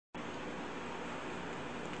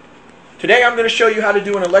Today I'm going to show you how to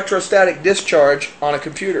do an electrostatic discharge on a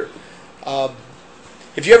computer.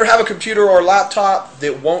 If you ever have a computer or a laptop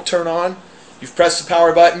that won't turn on, you've pressed the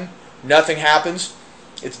power button, nothing happens,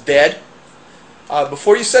 it's dead.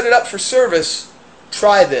 Before you set it up for service,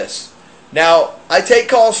 try this. Now, I take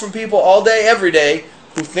calls from people all day, every day,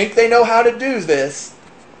 who think they know how to do this,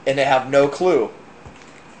 and they have no clue.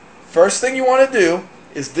 First thing you want to do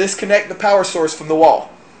is disconnect the power source from the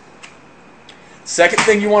wall. Second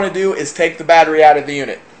thing you want to do is take the battery out of the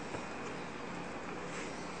unit.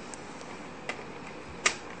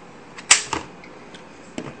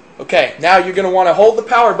 Okay, now you're going to want to hold the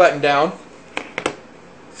power button down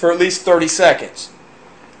for at least 30 seconds.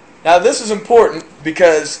 Now this is important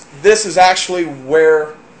because this is actually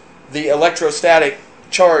where the electrostatic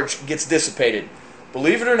charge gets dissipated.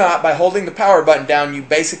 Believe it or not, by holding the power button down, you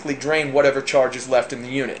basically drain whatever charge is left in the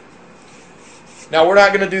unit. Now we're not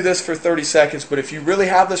going to do this for 30 seconds, but if you really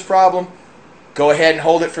have this problem, go ahead and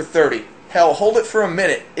hold it for 30. Hell, hold it for a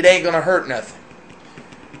minute. It ain't going to hurt nothing.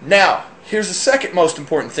 Now, here's the second most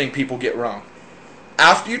important thing people get wrong.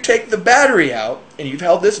 After you take the battery out, and you've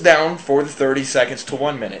held this down for the 30 seconds to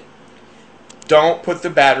 1 minute, don't put the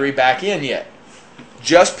battery back in yet.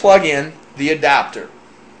 Just plug in the adapter.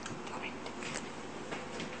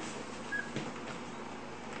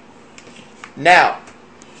 Now,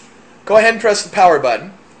 go ahead and press the power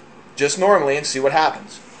button, just normally, and see what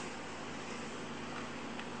happens.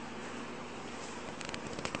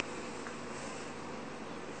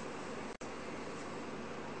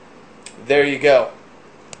 There you go.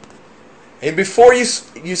 And before you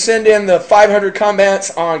send in the 500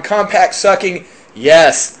 comments on compact sucking,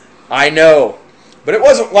 yes, I know. But it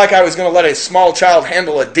wasn't like I was going to let a small child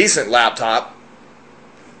handle a decent laptop.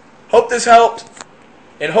 Hope this helped,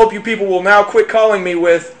 and hope you people will now quit calling me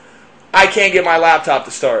with, I can't get my laptop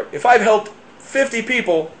to start. If I've helped 50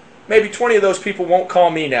 people, maybe 20 of those people won't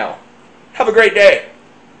call me now. Have a great day.